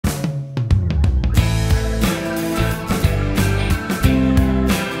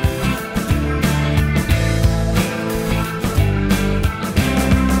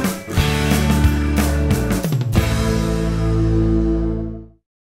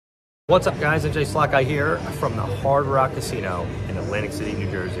What's up guys, njslotguy here from the Hard Rock Casino in Atlantic City, New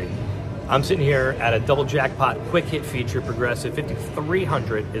Jersey. I'm sitting here at a double jackpot quick hit feature progressive.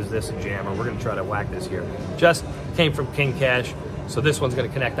 5,300 is this jammer. We're gonna try to whack this here. Just came from King Cash, so this one's gonna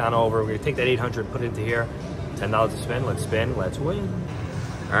connect on over. We're gonna take that 800, put it into here. $10 to spin, let's win.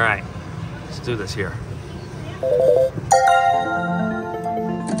 All right, let's do this here.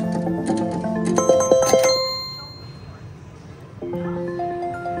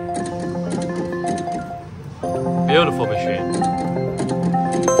 Beautiful machine.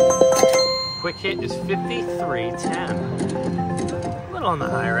 Quick hit is 5310. A little on the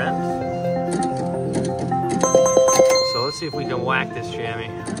higher end. So let's see if we can whack this jammy.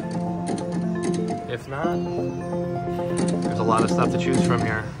 If not, there's a lot of stuff to choose from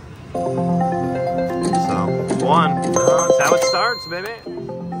here. So, one. That's how it starts, baby.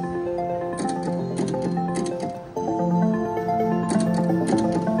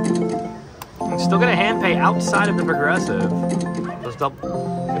 Still gonna hand pay outside of the progressive. If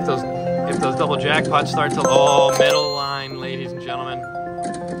those double jackpots start to middle line, ladies and gentlemen.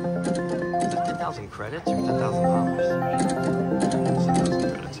 Is that 10,000 credits or $10,000?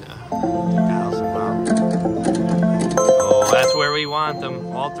 10,000 credits, yeah. 10,000, wow. Oh, that's where we want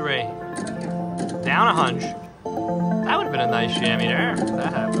them. All three. Down a hunch. That would have been a nice jammy there.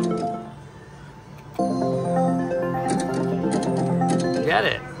 That happened. Get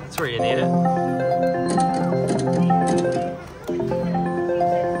it. That's where you need it.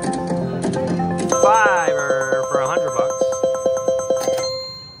 Fiver for $100.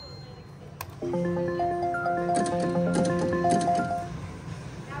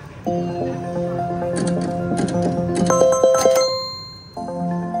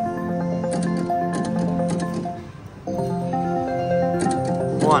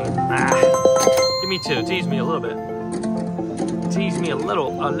 One. Give me two. Tease me a little bit. Tease me a little.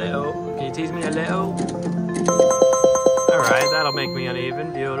 Can you tease me a little? All right, that'll make me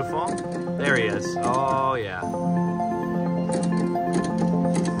uneven. Beautiful. There he is. Oh, yeah.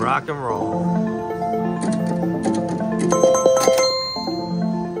 Rock and roll.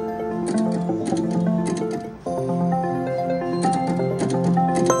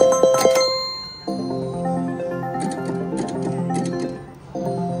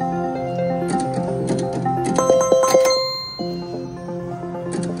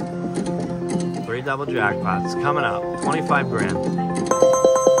 Three double jackpots coming up. 25 grand.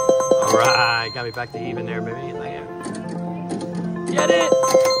 All right, got me back to even there, baby. Like it. Get it.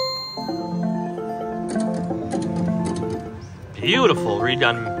 Beautiful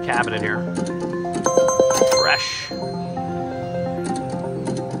redone cabinet here. Fresh.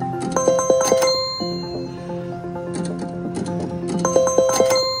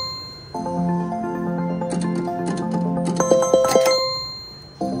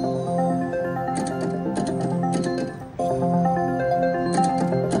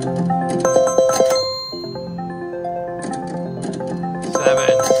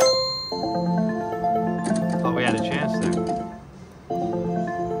 Thought we had a chance there.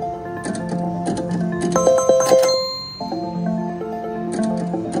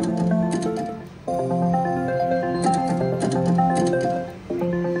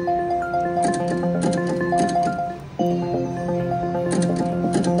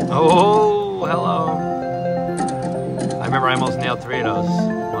 Oh, hello. I remember I almost nailed 3 of those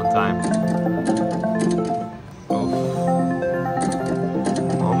one time.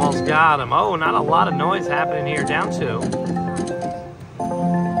 Got him. Oh, not a lot of noise happening here. Down 2.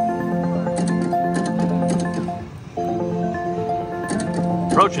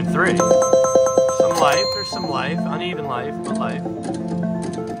 Approaching 3. Some life. There's some life. Uneven life, but life.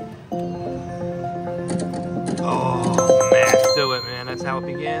 Oh, man. Do it, man. That's how it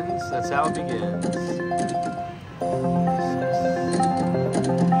begins. That's how it begins.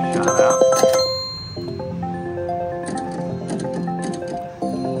 Shut up.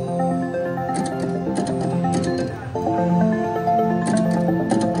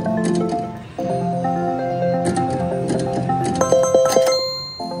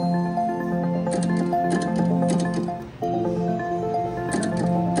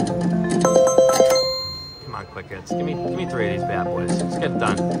 Quick hits. Give me 3 of these bad boys. Let's get it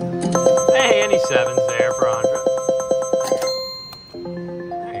done. Hey, any 7s there for 100.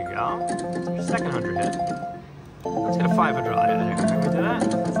 There you go. It's your second 100 hit. Let's get a 500 out of here. Can we do that?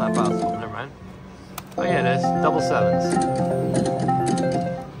 That's not possible. Never mind. Oh yeah, it is. Double 7s.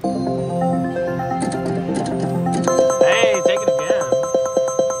 Hey, take it again.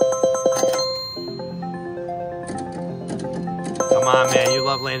 Come on, man. You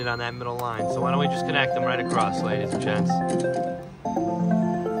love landing on that middle line. So why don't we just connect them right across, ladies and gents?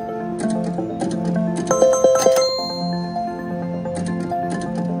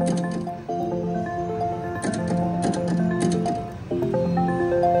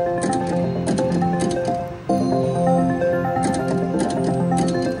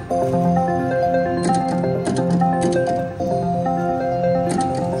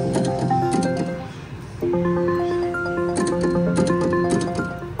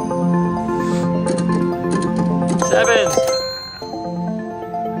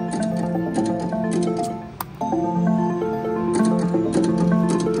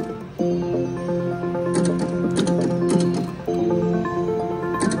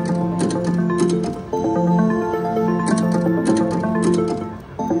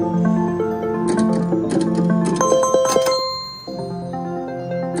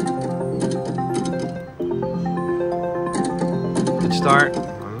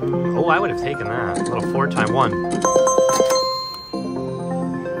 taking that. A little 4x1.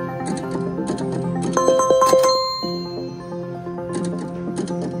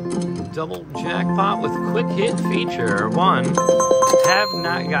 Double jackpot with quick hit feature. 1. Have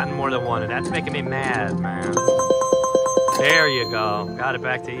not gotten more than 1, and that's making me mad, man. There you go. Got it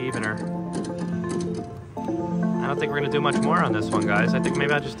back to evener. I don't think we're gonna do much more on this one, guys. I think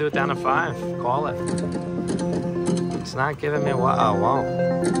maybe I'll just do it down to 5. Call it. It's not giving me what I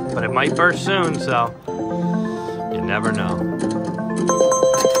want, but it might burst soon, so you never know.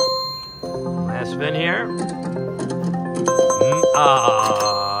 Last spin here.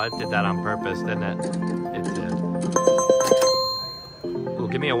 It did that on purpose, didn't it? It did. Ooh,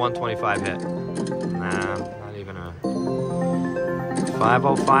 give me a 125 hit. Nah, not even a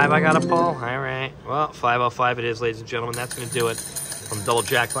 505 I gotta pull. All right. Well, 505 it is, ladies and gentlemen. That's gonna do it from Double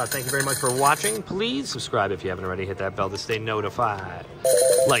Jackpot. Thank you very much for watching. Please subscribe if you haven't already. Hit that bell to stay notified.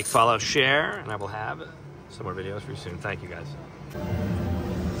 Like, follow, share, and I will have some more videos for you soon. Thank you, guys.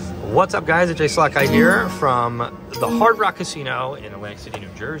 What's up, guys? It's njslotguy here from the Hard Rock Casino in Atlantic City, New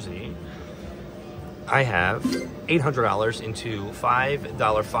Jersey. I have $800 into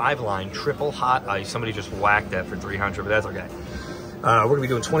 $5 5-line triple hot ice. Somebody just whacked that for 300, but that's okay. We're gonna be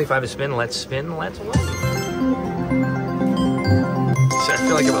doing 25 a spin. Let's spin, let's win. See, I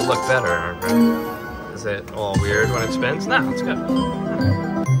feel like it would look better. Is it all weird when it spins? No, it's good.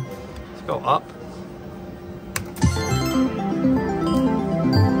 Let's go up.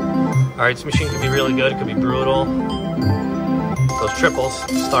 All right, this machine could be really good. It could be brutal. Those triples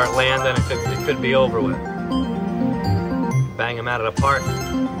start landing. It could be over with. Bang them out of the park.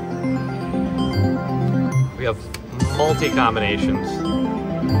 We have multi-combinations.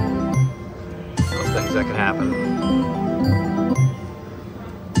 Those things that can happen.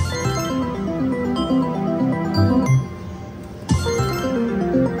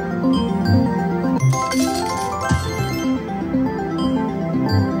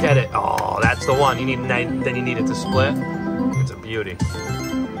 Get it. Oh, that's the one. You need then you need it to split. It's a beauty.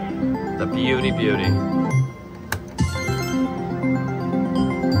 The beauty.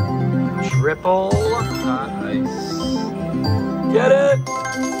 Triple hot ice. Get it.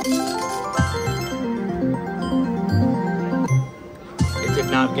 It did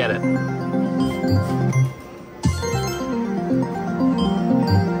not get it.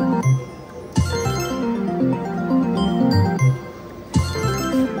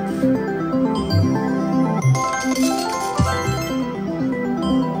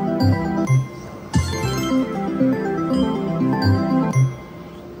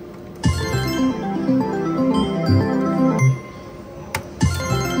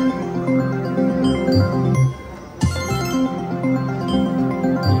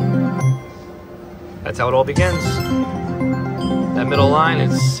 That's how it all begins. That middle line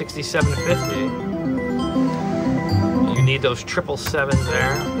is 67.50. You need those 777s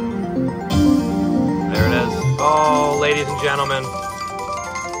there. There it is. Oh, ladies and gentlemen.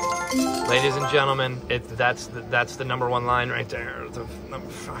 Ladies and gentlemen, that's the #1 line right there.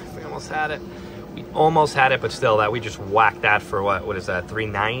 We almost had it. We almost had it, but still, that we just whacked that for what is that?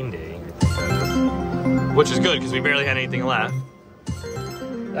 390, I think that is. Which is good because we barely had anything left.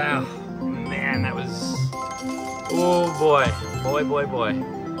 Oh man, that was. Oh boy, boy.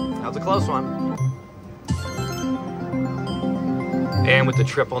 That was a close one. And with the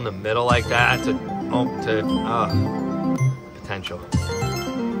triple in the middle like that, potential.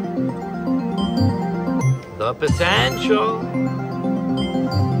 The potential.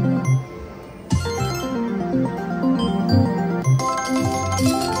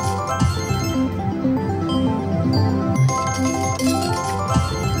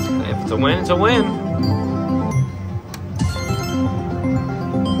 If it's a win, it's a win.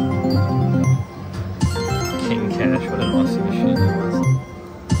 King Cash, what an awesome machine that was.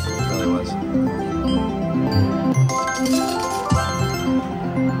 It really was.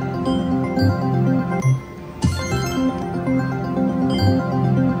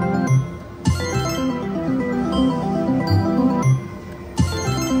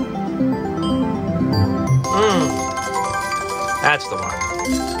 That's the one.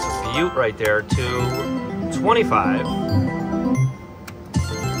 It's a beaut right there. 225.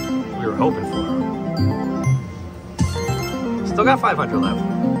 We were hoping for. Still got 500 left.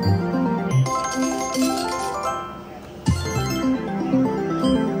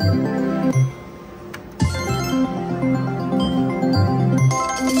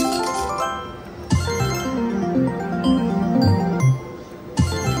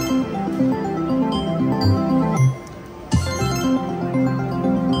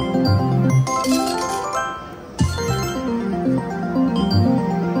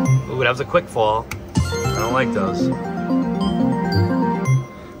 That was a quick fall. I don't like those.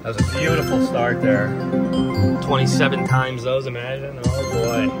 That was a beautiful start there. 27 times those, imagine. Oh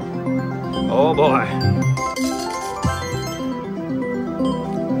boy. Oh boy.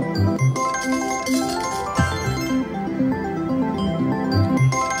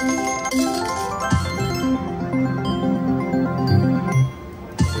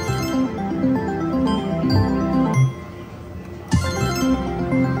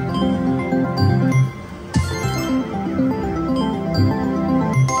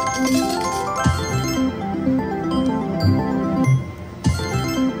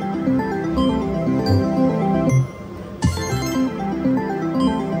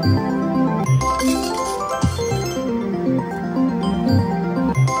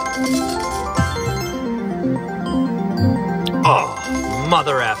 Oh,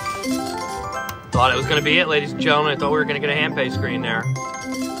 mother F. Thought it was going to be it, ladies and gentlemen. I thought we were going to get a hand pay screen there.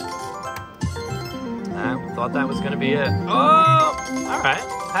 I thought that was going to be it. Oh, all right.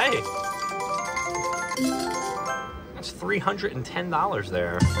 Hey. That's $310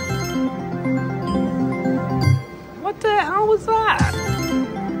 there. What the hell was that?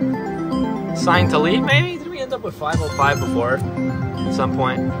 Sign to leave, maybe? Did we end up with 505 before at some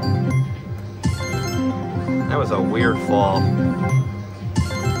point? That was a weird fall.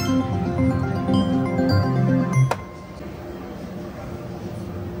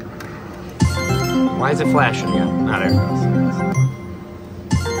 Why is it flashing again? Ah, there it goes.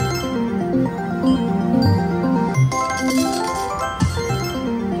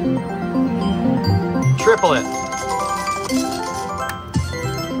 Triple it.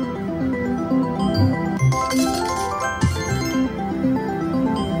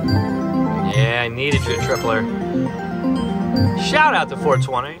 Yeah, I needed you, tripler. Shout out to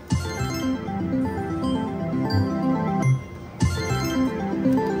 420.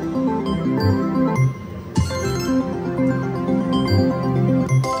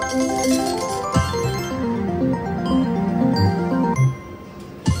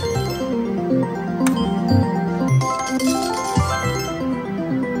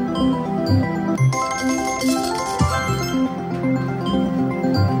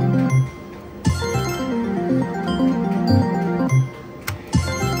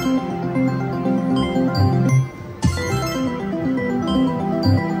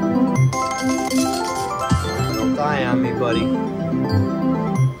 Buddy.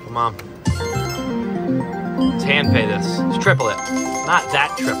 Come on. Let's hand pay this. Let's triple it. Not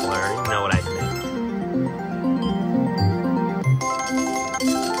that tripler, you know what I mean.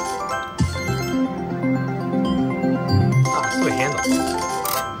 Oh, let's do a handle.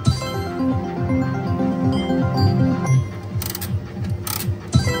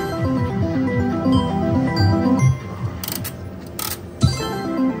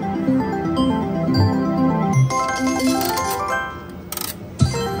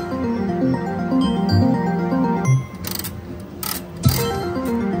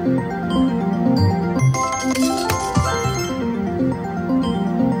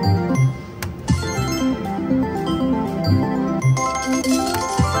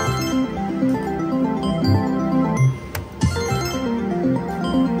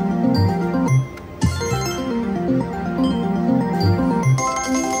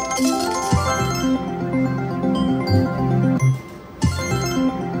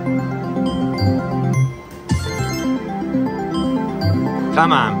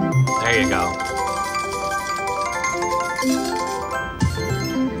 Come on. There you go.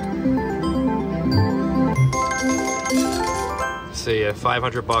 See ya.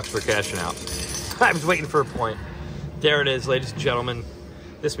 $500 for cashing out. I was waiting for a point. There it is, ladies and gentlemen.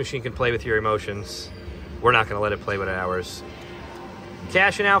 This machine can play with your emotions. We're not going to let it play with ours.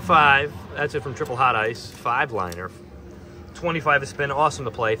 Cashing out 5. That's it from Triple Hot Ice. 5-liner. 25 a spin. Awesome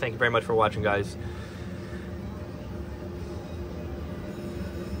to play. Thank you very much for watching, guys.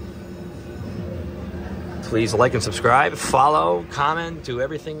 Please like and subscribe, follow, comment, do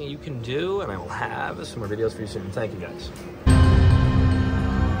everything you can do, and I will have some more videos for you soon. Thank you, guys.